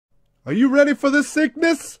Are you ready for the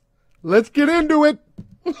sickness? Let's get into it.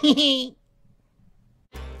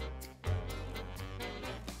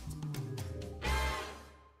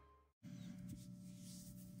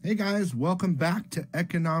 Hey guys, welcome back to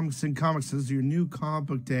Economics and Comics. This is your new comic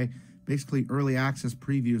book day, basically early access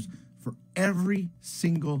previews for every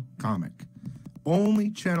single comic. Only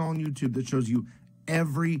channel on YouTube that shows you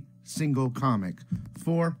every single comic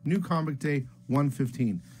for New Comic Day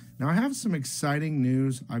 115. Now I have some exciting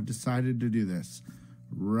news. I've decided to do this.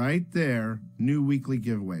 Right there, new weekly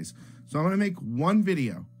giveaways. So I'm going to make one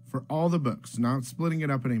video for all the books, not splitting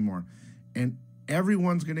it up anymore. And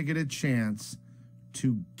everyone's going to get a chance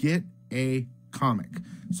to get a comic.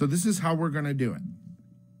 So this is how we're going to do it.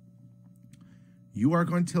 You are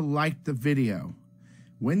going to like the video.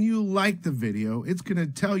 When you like the video, it's going to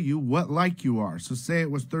tell you what like you are. So say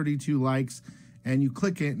it was 32 likes and you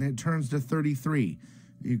click it and it turns to 33.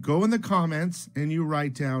 You go in the comments and you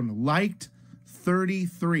write down liked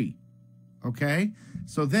 33. Okay?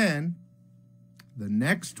 So then the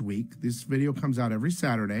next week, this video comes out every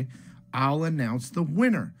Saturday, I'll announce the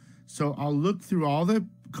winner. So I'll look through all the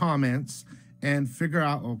comments and figure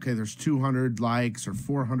out, okay, there's 200 likes or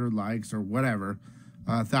 400 likes or whatever,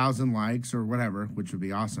 1,000 likes or whatever, which would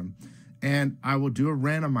be awesome. And I will do a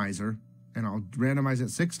randomizer, and I'll randomize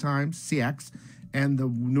it 6 times, CX, and the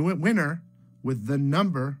winner with the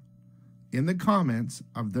number in the comments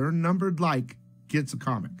of their numbered like gets a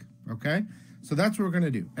comic, okay? So that's what we're going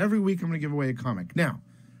to do. Every week I'm going to give away a comic. Now,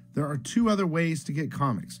 there are 2 other ways to get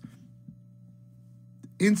comics.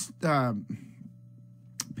 Patreon.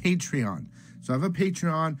 So I have a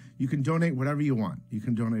Patreon. You can donate whatever you want. You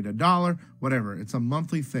can donate $1, whatever. It's a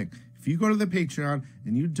monthly thing. If you go to the Patreon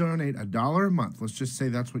and you donate $1 a month, let's just say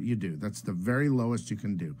that's what you do. That's the very lowest you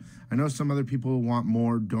can do. I know some other people want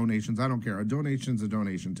more donations. I don't care. A donation's a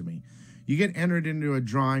donation to me. You get entered into a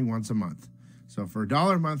drawing once a month. So for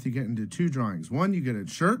 $1 a month, you get into 2 drawings. One, you get a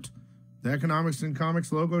shirt, the Economics and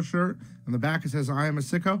Comics logo shirt. On the back, it says, I am a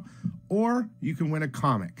sicko. Or you can win a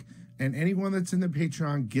comic. And anyone that's in the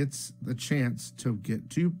Patreon gets the chance to get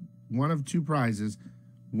one of 2 prizes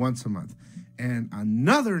once a month. And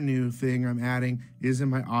another new thing I'm adding is in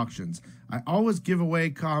my auctions. I always give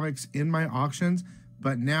away comics in my auctions,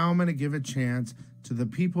 but now I'm going to give a chance to the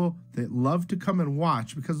people that love to come and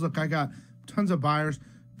watch. Because, look, I got tons of buyers,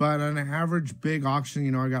 but on an average big auction,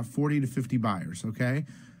 you know, I got 40 to 50 buyers, okay?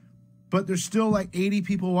 But there's still like 80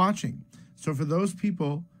 people watching. So for those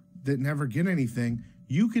people that never get anything,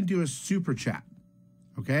 you can do a super chat,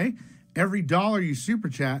 okay? Every $1 you super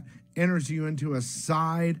chat enters you into a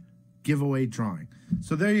side giveaway drawing.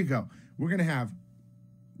 So there you go. We're going to have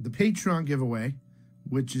the Patreon giveaway,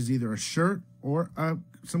 which is either a shirt or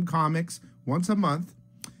some comics once a month.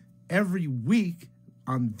 Every week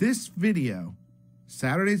on this video,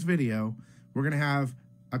 Saturday's video, we're going to have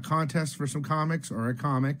a contest for some comics or a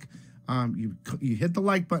comic. You hit the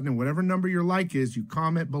like button, and whatever number your like is, you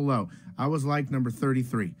comment below. I was like number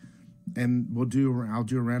 33. And I'll do a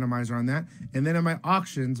randomizer on that. And then in my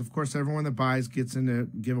auctions, of course, everyone that buys gets into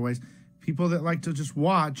giveaways. People that like to just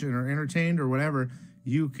watch and are entertained or whatever,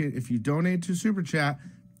 you can, if you donate to Super Chat,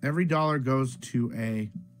 every $1 goes to a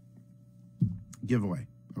giveaway,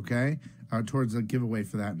 okay? Towards a giveaway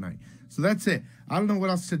for that night. So that's it. I don't know what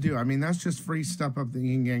else to do. I mean, that's just free stuff up the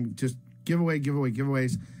yin yang. Just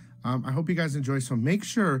giveaways. I hope you guys enjoy. So make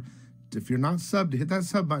sure, if you're not subbed, to hit that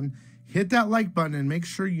sub button. Hit that like button and make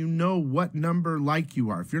sure you know what number like you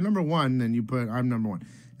are. If you're number 1, then you put, I'm number 1.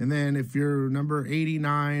 And then if you're number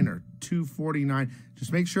 89 or 249,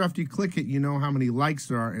 just make sure after you click it, you know how many likes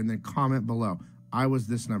there are, and then comment below, I was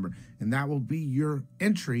this number. And that will be your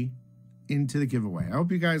entry into the giveaway. I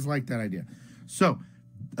hope you guys like that idea. So,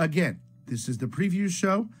 again, this is the preview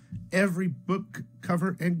show. Every book,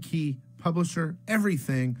 cover, and key, publisher,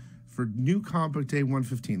 everything for New Comic Book Day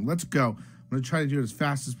 115. Let's go. I'm going to try to do it as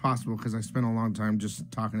fast as possible because I spent a long time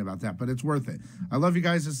just talking about that, but it's worth it. I love you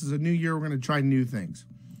guys. This is a new year. We're going to try new things.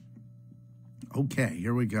 Okay,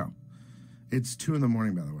 here we go. It's 2 in the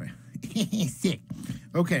morning, by the way. Sick.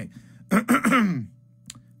 Okay.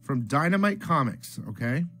 From Dynamite Comics,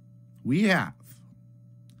 okay, we have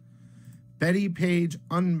Betty Page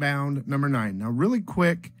Unbound #9. Now, really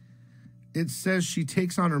quick, it says she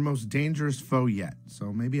takes on her most dangerous foe yet.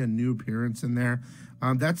 So maybe a new appearance in there.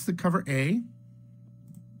 That's the cover A.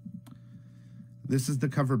 This is the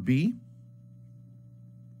cover B.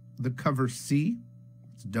 The cover C.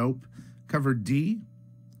 It's dope. Cover D.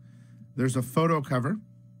 There's a photo cover.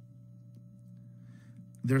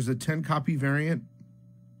 There's a 10-copy variant,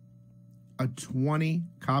 a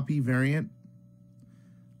 20-copy variant,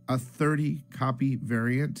 a 30-copy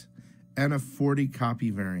variant, and a 40-copy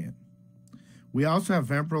variant. We also have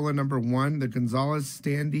Vampirilla number 1, the Gonzalez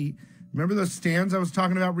standee. Remember those stands I was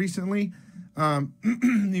talking about recently?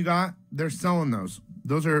 They're selling those.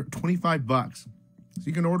 Those are $25. So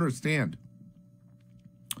you can order a stand.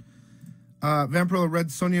 Vampirilla Red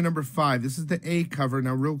Sonja number 5. This is the A cover.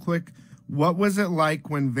 Now, real quick, what was it like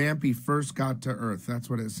when Vampy first got to Earth? That's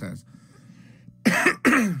what it says.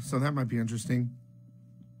 So that might be interesting.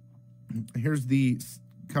 Here's the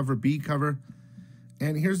cover B cover.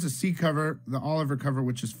 And here's the C cover, the Oliver cover,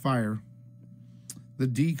 which is fire. The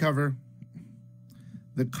D cover.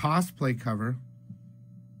 The cosplay cover.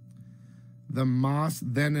 The Moss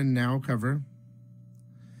Then and Now cover.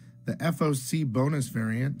 The FOC bonus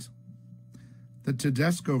variant. The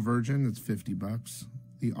Tedesco version, that's $50.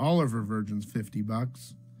 The Oliver version's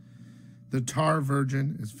 $50. The Tar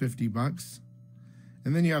version is $50.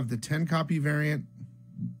 And then you have the 10 copy variant,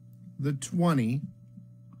 the 20,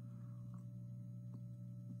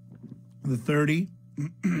 the 30,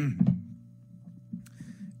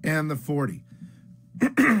 and the 40.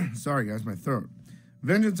 Sorry, guys, my throat.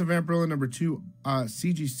 Vengeance of Vampirilla number 2,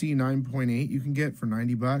 CGC 9.8, you can get for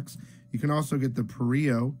 $90. You can also get the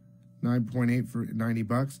Perio 9.8 for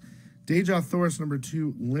 $90. Deja Thoris number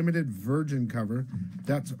 2, limited virgin cover.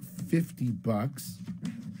 That's $50.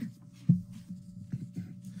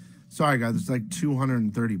 Sorry, guys, it's like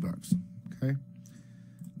 $230. Okay.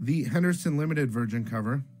 The Henderson limited virgin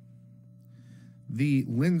cover. The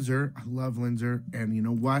Linzer, I love Linzer, and you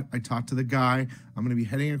know what? I talked to the guy. I'm going to be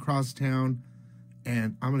heading across town,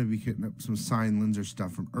 and I'm going to be getting up some signed Linzer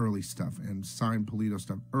stuff from early stuff and signed Polito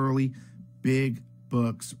stuff. Early, big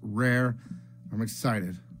books, rare. I'm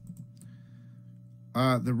excited.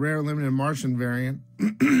 The rare limited Martian variant.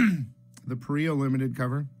 The Perio limited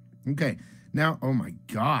cover. Okay. Now, oh my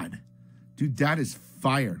God. Dude, that is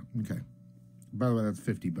fire. Okay. By the way, that's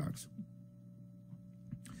 $50.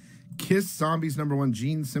 Kiss Zombies number 1,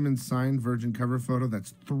 Gene Simmons signed virgin cover photo.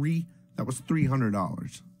 That was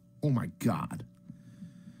 $300. Oh my God.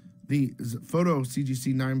 The photo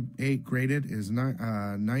CGC 9.8 graded is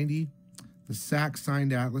 90. The Sack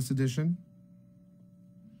signed Atlas edition.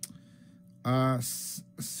 Sudam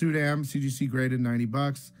CGC graded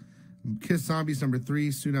 $90. Kiss Zombies number 3,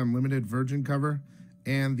 Sudam limited virgin cover,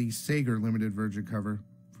 and the Sager limited virgin cover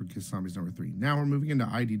for Kiss Zombies number 3. Now we're moving into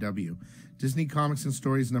IDW. Disney Comics and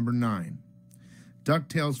Stories number 9.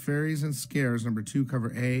 DuckTales Fairies and Scares number 2,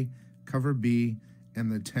 cover A, cover B,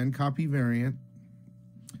 and the 10 copy variant.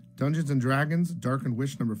 Dungeons and Dragons Darkened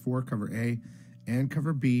Wish number 4, cover A, and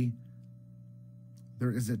cover B. There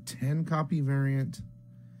is a 10 copy variant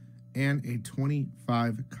and a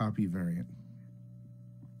 25 copy variant.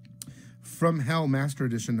 From Hell Master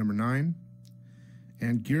Edition number 9,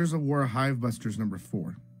 and Gears of War Hivebusters number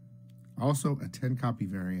 4. Also a 10 copy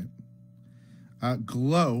variant.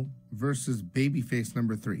 Glow versus Babyface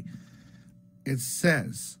number 3. It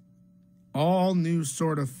says, all new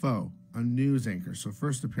sort of foe, a news anchor. So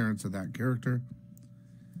first appearance of that character.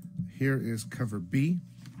 Here is cover B.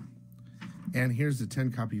 And here's the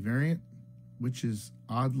 10 copy variant, which is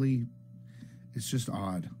oddly, it's just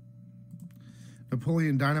odd.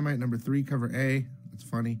 Napoleon Dynamite number 3, cover A. It's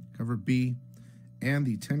funny. Cover B. And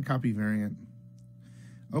the 10 copy variant.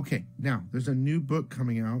 Okay, now there's a new book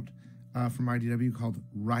coming out from IDW called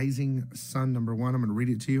Rising Sun number 1. I'm going to read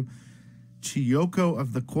it to you. Chiyoko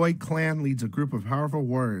of the Koi clan leads a group of powerful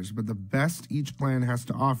warriors, but the best each clan has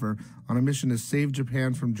to offer on a mission to save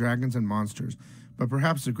Japan from dragons and monsters. But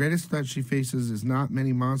perhaps the greatest threat she faces is not the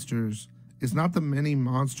many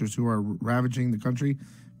monsters who are ravaging the country,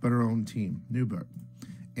 but her own team. New book.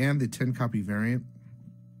 And the 10 copy variant.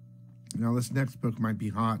 Now this next book might be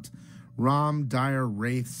hot. Rom Dire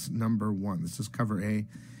Wraiths number 1. This is cover A.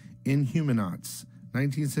 Inhumanauts.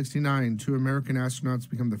 1969, 2 American astronauts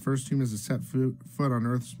become the first humans to set foot on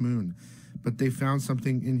Earth's moon, but they found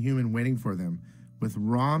something inhuman waiting for them. With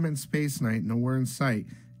Rom and Space Knight nowhere in sight,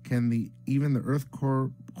 can even the Earth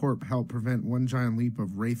Corp help prevent one giant leap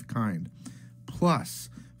of Wraith kind? Plus,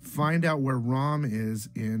 find out where Rom is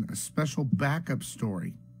in a special backup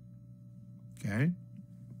story. Okay?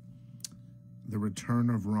 The Return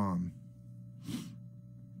of Rom.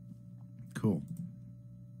 Cool.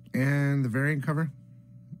 And the variant cover,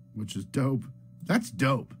 which is dope. That's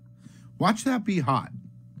dope. Watch that be hot.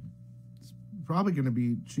 It's probably going to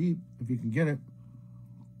be cheap if you can get it.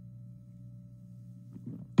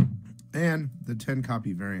 And the 10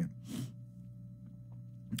 copy variant.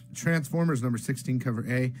 Transformers number 16, cover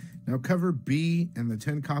A. Now cover B and the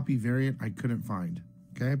 10 copy variant I couldn't find.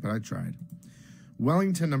 Okay, but I tried.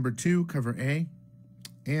 Wellington number 2, cover A,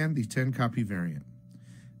 and the 10 copy variant.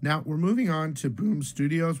 Now, we're moving on to Boom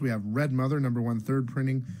Studios. We have Red Mother, #1, third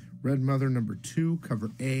printing. Red Mother, #2,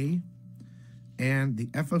 cover A. And the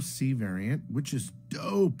FOC variant, which is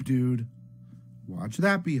dope, dude. Watch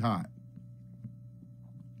that be hot.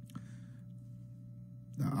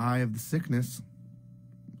 The Eye of the Sickness.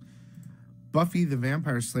 Buffy the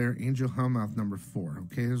Vampire Slayer, Angel Hellmouth, #4.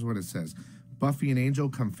 Okay, here's what it says. Buffy and Angel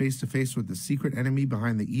come face to face with the secret enemy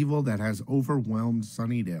behind the evil that has overwhelmed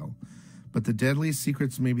Sunnydale. But the deadliest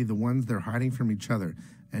secrets may be the ones they're hiding from each other,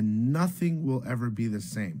 and nothing will ever be the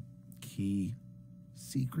same. Key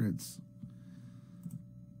secrets.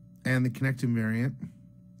 And the connecting variant,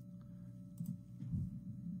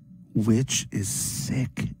 which is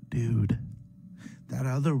sick, dude. That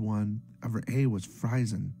other one, cover A, was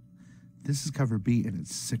Frizen. This is cover B, and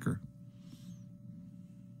it's sicker.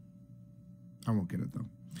 I won't get it, though.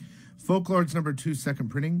 Folklords, #2, second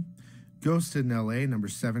printing. Ghost in L.A.,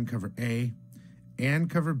 #7, cover A and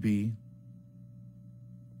cover B.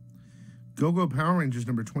 Go-Go Power Rangers,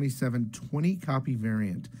 #27, 20-copy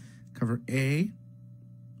variant. Cover A,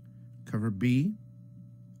 cover B,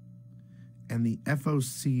 and the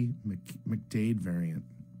FOC McDade variant.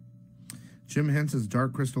 Jim Henson's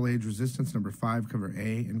Dark Crystal Age Resistance, #5, cover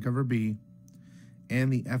A and cover B,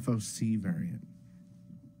 and the FOC variant.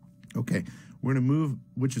 Okay, we're going to move,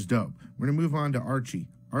 which is dope. We're going to move on to Archie.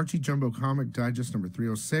 Archie Jumbo Comic Digest,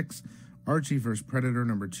 #306. Archie vs. Predator,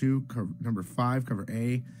 #2, #5, cover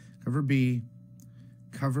A, cover B,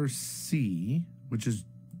 cover C, which is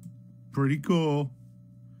pretty cool,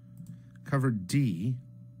 cover D,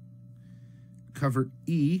 cover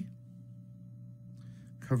E,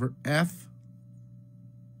 cover F.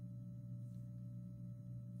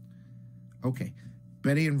 Okay,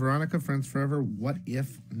 Betty and Veronica, Friends Forever, What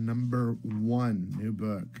If, #1, new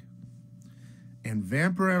book. And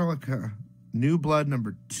Vampirella, New Blood,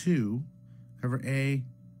 #2, cover A,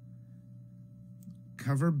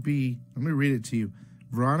 cover B. Let me read it to you.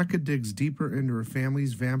 Veronica digs deeper into her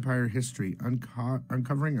family's vampire history,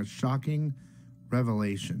 uncovering a shocking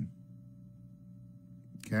revelation.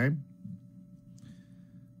 Okay?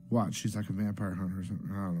 Watch, she's like a vampire hunter or something.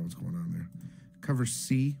 I don't know what's going on there. Cover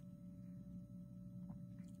C,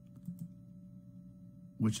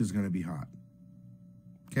 which is going to be hot.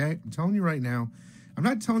 Okay? I'm telling you right now, I'm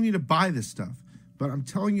not telling you to buy this stuff, but I'm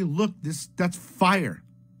telling you, look, that's fire.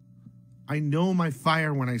 I know my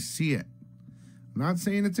fire when I see it. I'm not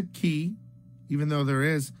saying it's a key, even though there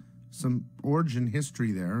is some origin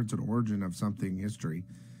history there. It's an origin of something history.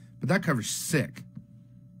 But that cover's sick.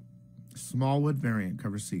 Smallwood variant,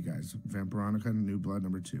 cover C, guys. Vampironica, New Blood,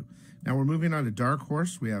 #2. Now we're moving on to Dark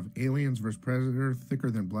Horse. We have Aliens vs. Predator, Thicker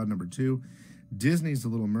Than Blood, #2. Disney's The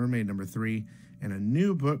Little Mermaid, #3. And a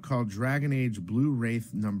new book called Dragon Age Blue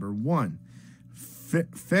Wraith, #1.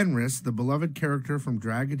 Fenris, the beloved character from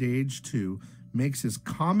Dragon Age 2, makes his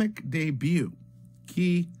comic debut,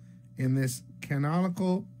 key in this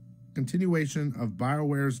canonical continuation of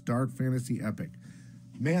BioWare's dark fantasy epic.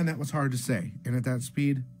 Man, that was hard to say. And at that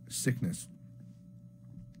speed, sickness.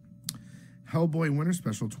 Hellboy Winter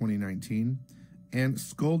Special 2019. And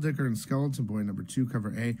Skulldigger and Skeleton Boy, #2,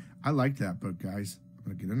 cover A. I like that book, guys. I'm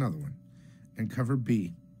going to get another one. And cover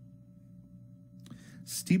B.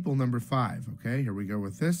 Steeple, #5. Okay, here we go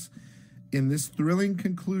with this. In this thrilling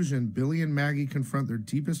conclusion, Billy and Maggie confront their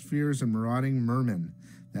deepest fears and marauding mermen.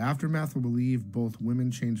 The aftermath will leave both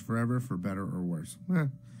women changed forever, for better or worse.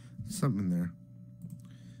 Something there.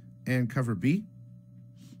 And cover B,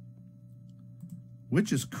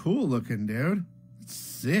 which is cool looking, dude. It's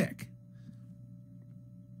sick.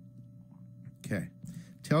 Okay.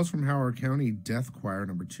 Tales from Howard County, Death Choir,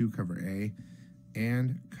 #2, cover A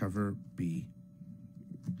and cover B.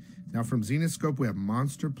 Now from Zenoscope, we have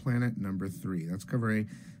Monster Planet #3. That's cover A.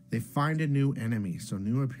 They find a new enemy, so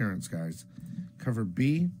new appearance, guys. Cover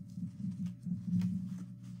B.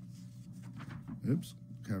 Oops.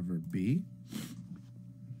 Cover B.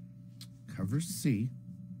 Cover C.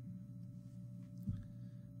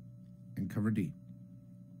 And cover D.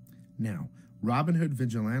 Now, Robin Hood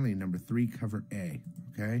Vigilante #3, cover A.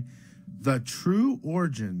 Okay? The true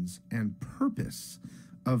origins and purpose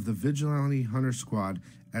of the Vigilante Hunter Squad,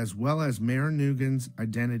 as well as Mayor Nugan's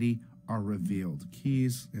identity, are revealed.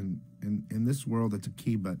 Keys in this world, it's a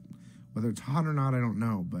key, but whether it's hot or not, I don't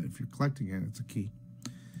know. But if you're collecting it, it's a key.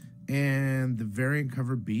 And the variant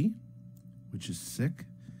cover B, which is sick.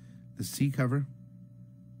 The C cover.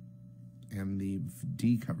 And the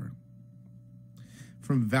D cover.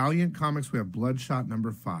 From Valiant Comics, we have Bloodshot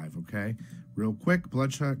 #5, okay? Real quick,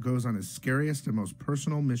 Bloodshot goes on his scariest and most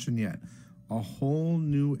personal mission yet. A whole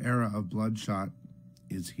new era of Bloodshot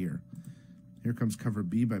is here. Here comes cover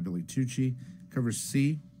B by Billy Tucci. Cover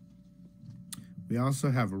C We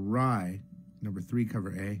also have Rye, number 3,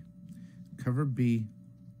 cover A, cover B,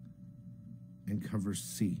 and cover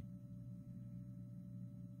C.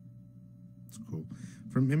 It's cool.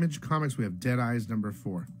 From Image Comics, we have Dead Eyes, number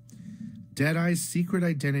 4. Dead Eye's secret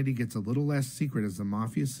identity gets a little less secret as the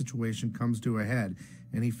mafia situation comes to a head,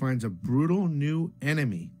 and he finds a brutal new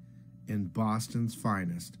enemy in Boston's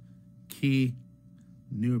finest. Key,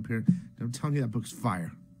 new appearance. I'm telling you, that book's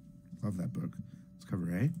fire. Love that book. It's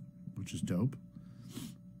cover A, which is dope.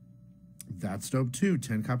 That's dope too.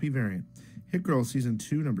 10-copy variant. Hit Girl Season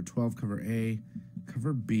 2, number 12, cover A,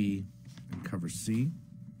 cover B, and cover C.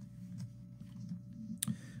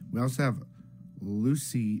 We also have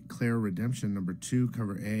Lucy Claire Redemption, number 2,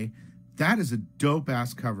 cover A. That is a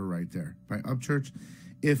dope-ass cover right there by Upchurch.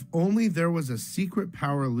 If only there was a secret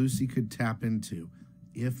power Lucy could tap into.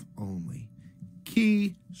 If only.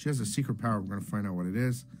 Key. She has a secret power. We're going to find out what it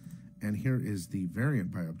is. And here is the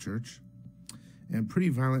variant by Upchurch. And Pretty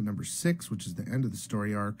Violent, number 6, which is the end of the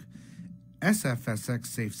story arc. SFSX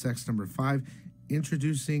Safe Sex, number 5.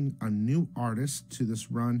 Introducing a new artist to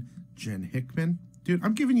this run, Jen Hickman. Dude,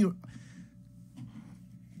 I'm giving you...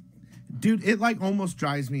 Dude, it like almost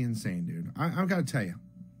drives me insane, dude. I've got to tell you.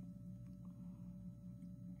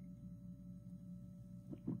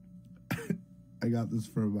 I got this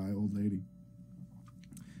from my old lady.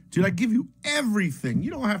 Dude, I give you everything.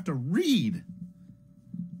 You don't have to read.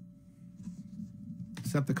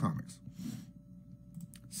 Except the comics.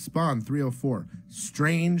 Spawn 304.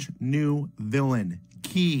 Strange new villain.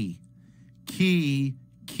 Key.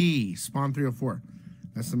 Spawn 304.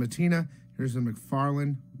 That's the Matina. Here's the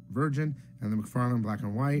McFarlane Virgin and the McFarlane Black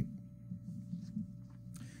and White.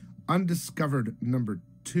 Undiscovered number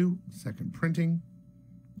 2, second printing.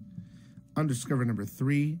 Undiscovered number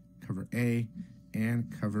 3, cover A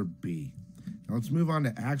and cover B. Now let's move on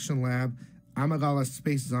to Action Lab. Amidala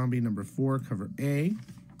Space Zombie number 4, cover A.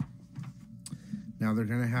 Now they're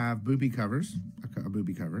going to have booby covers, a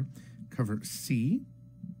booby cover. Cover C.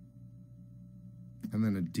 And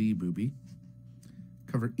then a D booby.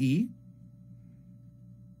 Cover E.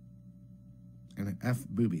 And an F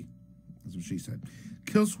booby. That's what she said.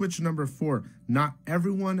 Kill Switch number 4. Not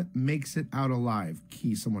everyone makes it out alive.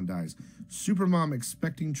 Key, someone dies. Supermom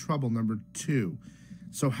Expecting Trouble number 2.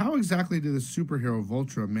 So how exactly did the superhero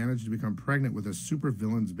Voltra manage to become pregnant with a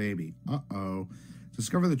supervillain's baby? Uh-oh.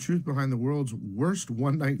 Discover the truth behind the world's worst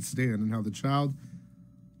one-night stand and how the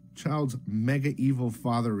child's mega evil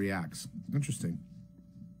father reacts. Interesting.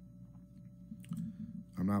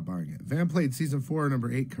 I'm not buying it. Vanplate Season 4,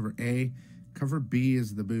 number 8, cover A. Cover B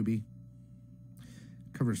is the booby.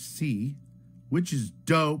 Cover C, which is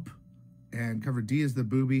dope. And cover D is the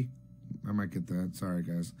booby. I might get that. Sorry,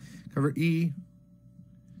 guys. Cover E.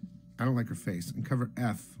 I don't like her face. And cover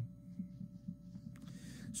F.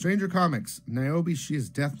 Stranger Comics. Niobe, She is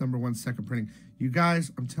Death, number 1, second printing. You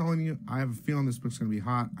guys, I'm telling you, I have a feeling this book's going to be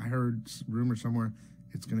hot. I heard rumor somewhere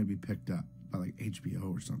it's going to be picked up by like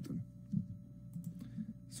HBO or something.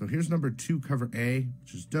 So here's number 2, cover A,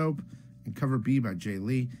 which is dope. And cover B by Jay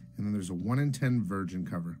Lee. And then there's a 1 in 10 Virgin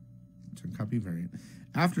cover. 10-copy variant.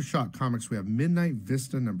 Aftershock Comics, we have Midnight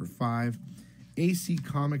Vista, number 5. AC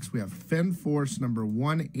Comics, we have Fen Force, number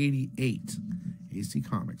 188. AC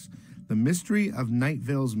Comics. The Mystery of Night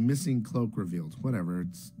Vale's Missing Cloak revealed. Whatever,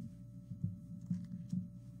 it's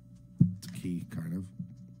a key, kind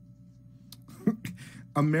of.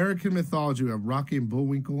 American Mythology, we have Rocky and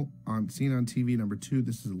Bullwinkle seen on TV, number 2.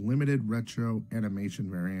 This is a limited retro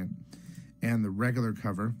animation variant. And the regular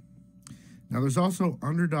cover. Now, there's also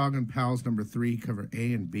Underdog and Pals, number 3, cover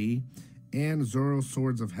A and B. And Zorro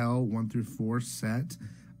Swords of Hell, 1 through 4 set.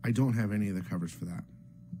 I don't have any of the covers for that.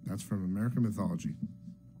 That's from American Mythology.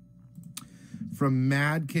 From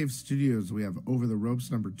Mad Cave Studios, we have Over the Ropes,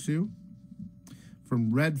 number 2.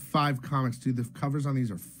 From Red 5 Comics, dude, the covers on these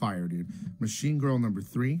are fire, dude. Machine Girl, number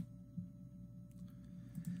 3.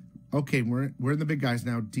 Okay, we're in the big guys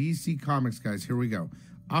now. DC Comics, guys, here we go.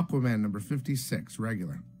 Aquaman, number 56,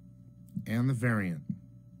 regular. And the variant.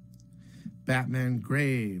 Batman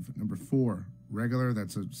Grave, number 4, regular.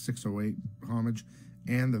 That's a 608 homage.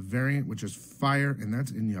 And the variant, which is fire, and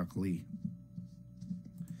that's Inyuk Lee.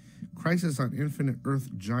 Crisis on Infinite Earth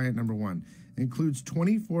Giant, number 1. Includes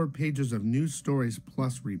 24 pages of new stories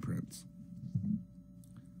plus reprints.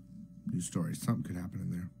 New stories. Something could happen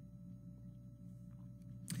in there.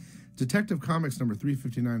 Detective Comics, number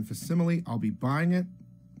 359, Facsimile. I'll be buying it.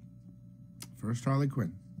 First Harley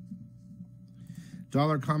Quinn.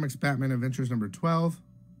 Dollar Comics Batman Adventures number 12.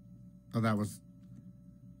 Oh, that was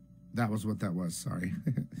what that was. Sorry.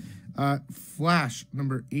 Flash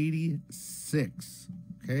number 86.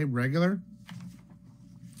 Okay, regular.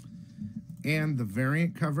 and the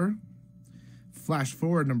variant cover. Flash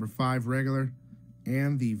Forward number 5, regular,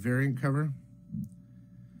 and the variant cover.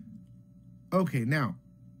 Okay, now,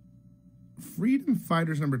 Freedom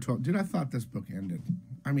Fighters number 12. Dude, I thought this book ended.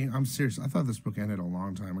 I mean, I'm serious. I thought this book ended a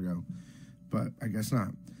long time ago, but I guess not.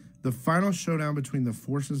 The final showdown between the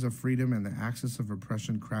forces of freedom and the axis of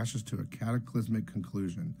oppression crashes to a cataclysmic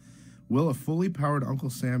conclusion. Will a fully powered Uncle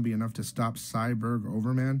Sam be enough to stop Cyborg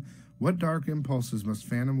Overman? What dark impulses must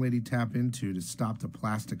Phantom Lady tap into to stop the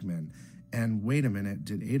Plastic Men? And wait a minute,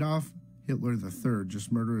 did Adolf Hitler III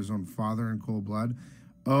just murder his own father in cold blood?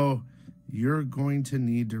 Oh, you're going to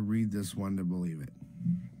need to read this one to believe it.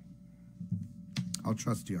 I'll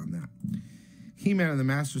trust you on that. He-Man and the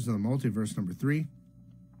Masters of the Multiverse number 3.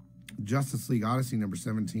 Justice League Odyssey number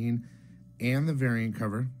 17. And the variant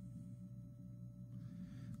cover.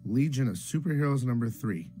 Legion of Superheroes number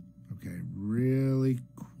 3. Okay, really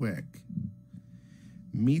quick.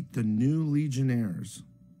 Meet the new Legionnaires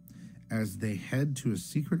as they head to a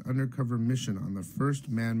secret undercover mission on the first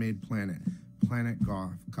man-made planet, Planet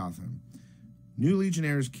Gotham. New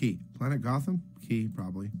Legionnaires key. Planet Gotham? Key,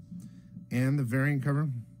 probably. And the variant cover.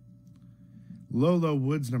 Lolo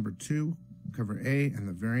Woods number 2, cover A, and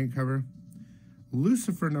the variant cover.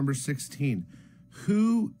 Lucifer number 16.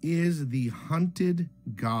 Who is the hunted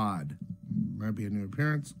god? Might be a new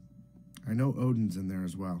appearance. I know Odin's in there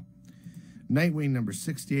as well. Nightwing number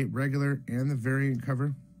 68, regular, and the variant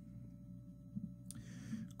cover.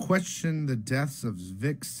 Question the Deaths of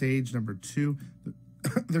Vic Sage number 2.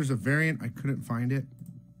 There's a variant. I couldn't find it.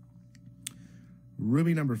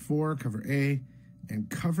 Ruby number 4, cover A, and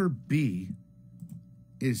cover B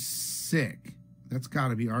is sick. That's got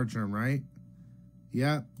to be our germ, right?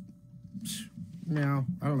 Yep. Now,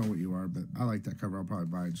 I don't know what you are, but I like that cover. I'll probably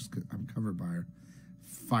buy it just because I'm a cover buyer.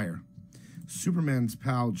 Fire. Superman's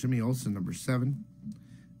pal, Jimmy Olsen, number 7,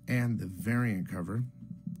 and the variant cover.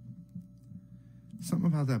 Something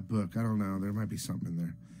about that book. I don't know. There might be something in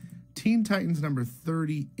there. Teen Titans number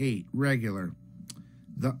 38, regular.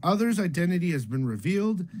 The other's identity has been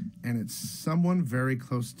revealed, and it's someone very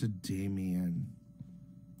close to Damian.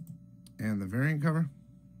 And the variant cover.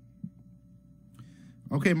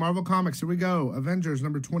 Okay, Marvel Comics, here we go. Avengers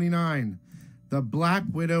number 29. The Black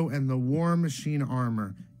Widow and the War Machine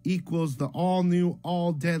armor equals the all-new,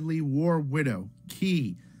 all-deadly War Widow.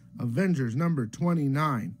 Key. Avengers number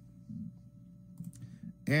 29.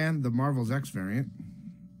 And the Marvel's X variant.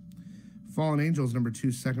 Fallen Angels number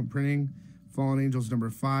 2, second printing. Fallen Angels number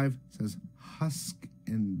 5 says Husk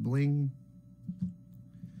and Bling.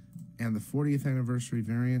 And the 40th anniversary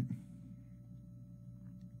variant.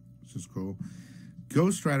 This is cool.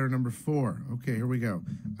 Ghost Rider number 4. Okay, here we go.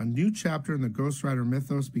 A new chapter in the Ghost Rider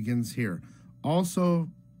mythos begins here. Also,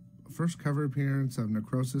 first cover appearance of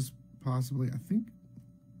Necrosis, possibly. I think.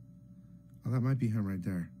 Oh, that might be him right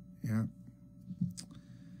there. Yeah.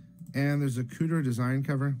 And there's a Cooter design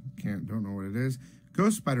cover. Don't know what it is.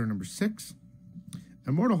 Ghost Spider number 6.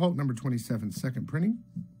 Immortal Hulk number 27, second printing.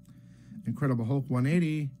 Incredible Hulk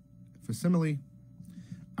 180, facsimile.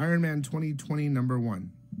 Iron Man 2020 number 1.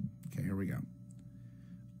 Okay, here we go.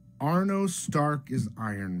 Arno Stark is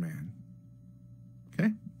Iron Man.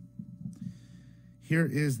 Okay. Here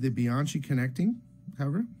is the Bianchi connecting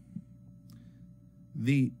cover.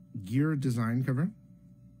 The Gear design cover.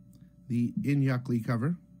 The Inyukli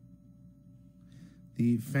cover.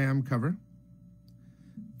 The Pham cover.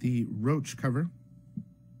 The Roach cover.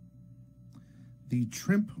 The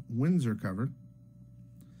Trimp Windsor cover.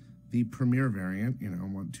 The Premier variant, you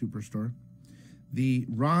know, 2 per store. The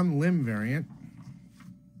Ron Lim variant.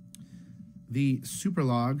 The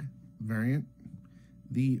Superlog variant.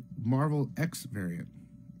 The Marvel X variant.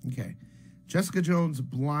 Okay. Jessica Jones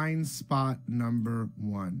Blind Spot number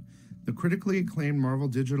 1. The critically acclaimed Marvel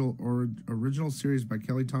Digital original series by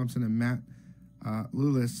Kelly Thompson and Matt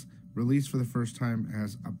Lulis, released for the first time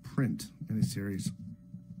as a print miniseries.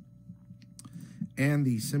 And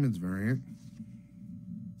the Simmons variant.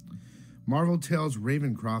 Marvel Tales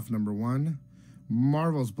Ravencroft number 1.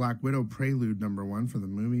 Marvel's Black Widow Prelude number 1 for the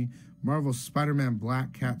movie. Marvel's Spider-Man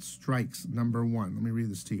Black Cat Strikes number 1. Let me read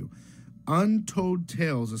this to you. Untold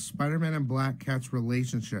tales of Spider-Man and Black Cat's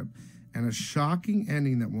relationship and a shocking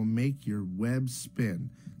ending that will make your web spin.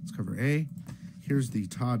 Let's cover A. Here's the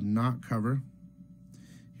Todd Knott cover.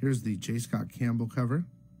 Here's the J. Scott Campbell cover.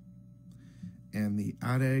 And the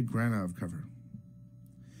Ade Granov cover.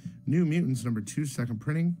 New Mutants number 2, second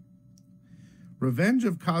printing. Revenge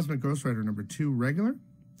of Cosmic Ghost Rider number 2, regular.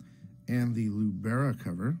 And the Lubera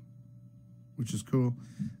cover, which is cool.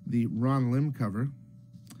 The Ron Lim cover.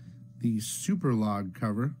 The Superlog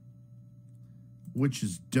cover, which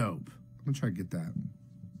is dope. I'm going to try to get that.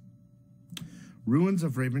 Ruins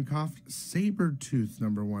of Ravencroft, Sabertooth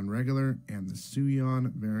 #1 regular, and the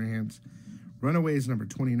Suyon variant. Runaways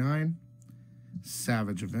 #29.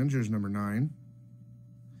 Savage Avengers #9.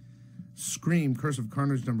 Scream, Curse of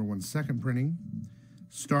Carnage #1 second printing.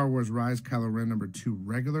 Star Wars Rise Kylo Ren #2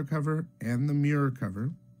 regular cover and the mirror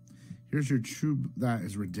cover. Here's your true, that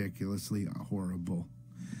is ridiculously horrible.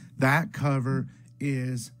 That cover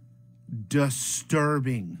is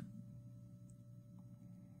disturbing.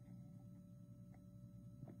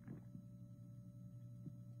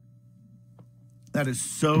 That is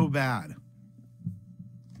so bad.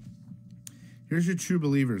 Here's your true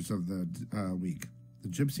believers of the week. The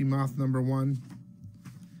Gypsy Moth #1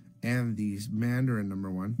 and the Mandarin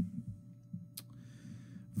 #1.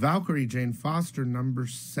 Valkyrie Jane Foster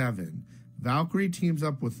 #7. Valkyrie teams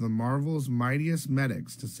up with the Marvel's mightiest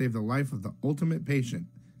medics to save the life of the ultimate patient,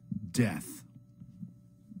 Death.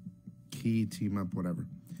 Key, team up, whatever.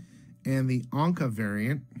 And the Anka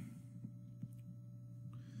variant.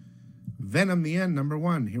 Venom the End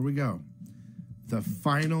 #1. Here we go. The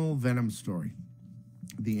final Venom story.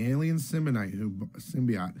 The alien symbiote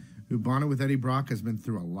who bonded with Eddie Brock has been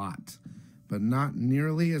through a lot, but not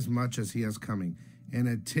nearly as much as he has coming. In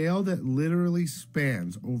a tale that literally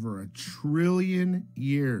spans over 1 trillion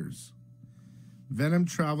years, Venom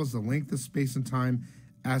travels the length of space and time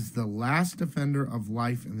as the last defender of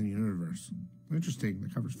life in the universe. Interesting. The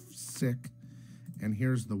cover's sick. And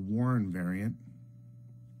here's the Warren variant.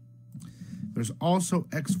 There's also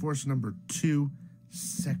X-Force #2,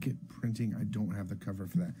 second printing. I don't have the cover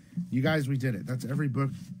for that. You guys, we did it. That's every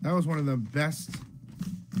book. That was one of the best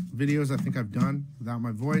videos I think I've done without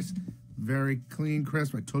my voice. Very clean,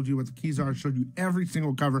 crisp. I told you what the keys are. I showed you every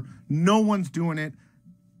single cover. No one's doing it.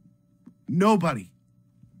 Nobody.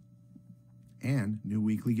 And new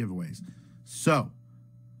weekly giveaways. So,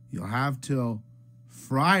 you'll have till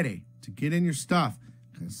Friday to get in your stuff,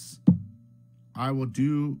 because I will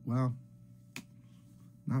do, well,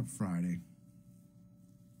 not Friday.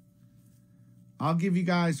 I'll give you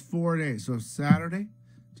guys 4 days. So Saturday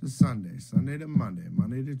to Sunday, Sunday to Monday,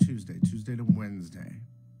 Monday to Tuesday, Tuesday to Wednesday.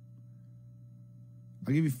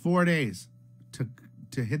 I'll give you 4 days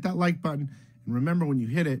to hit that like button. And remember, when you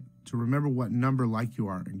hit it, to remember what number like you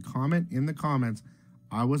are. And comment in the comments,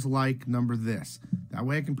 I was like number this. That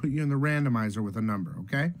way I can put you in the randomizer with a number,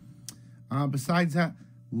 okay? Besides that,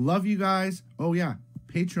 love you guys. Oh, yeah.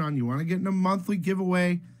 Patreon, you want to get in a monthly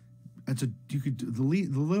giveaway? The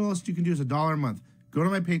littlest you can do is $1 a month. Go to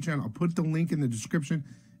my Patreon. I'll put the link in the description.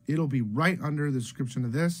 It'll be right under the description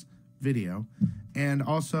of this video. And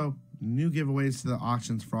also, new giveaways to the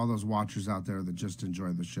auctions for all those watchers out there that just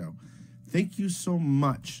enjoy the show. Thank you so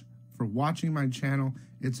much for watching my channel.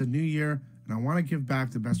 It's a new year, and I want to give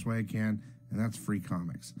back the best way I can, and that's free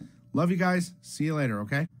comics. Love you guys. See you later,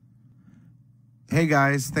 okay? Hey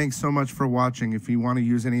guys, thanks so much for watching. If you want to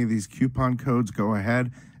use any of these coupon codes, go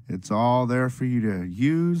ahead. It's all there for you to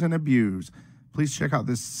use and abuse. Please check out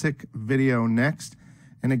this sick video next.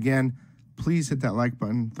 And again, please hit that like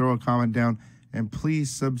button, throw a comment down, and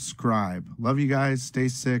please subscribe. Love you guys. Stay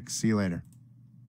sick. See you later.